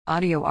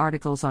Audio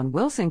articles on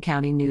Wilson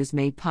County News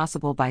made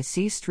possible by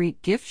C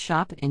Street Gift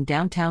Shop in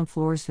downtown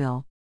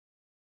Floresville.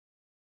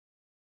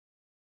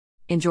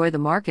 Enjoy the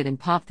market in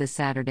Poth this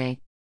Saturday.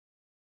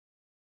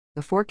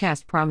 The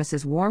forecast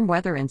promises warm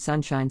weather and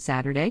sunshine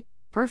Saturday,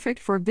 perfect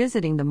for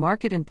visiting the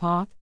market in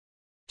Poth.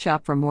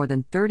 Shop for more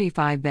than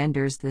 35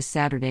 vendors this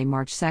Saturday,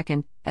 March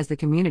 2nd, as the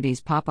community's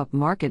pop-up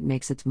market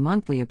makes its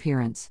monthly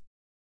appearance.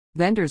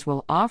 Vendors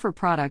will offer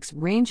products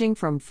ranging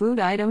from food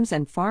items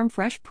and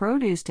farm-fresh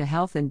produce to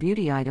health and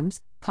beauty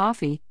items,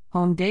 coffee,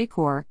 home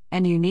decor,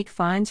 and unique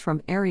finds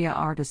from area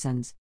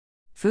artisans.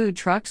 Food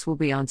trucks will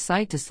be on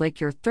site to slake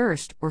your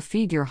thirst or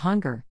feed your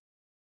hunger.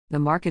 The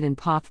market in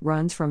Poth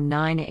runs from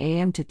 9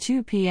 a.m. to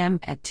 2 p.m.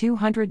 at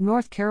 200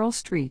 North Carroll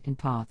Street in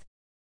Poth.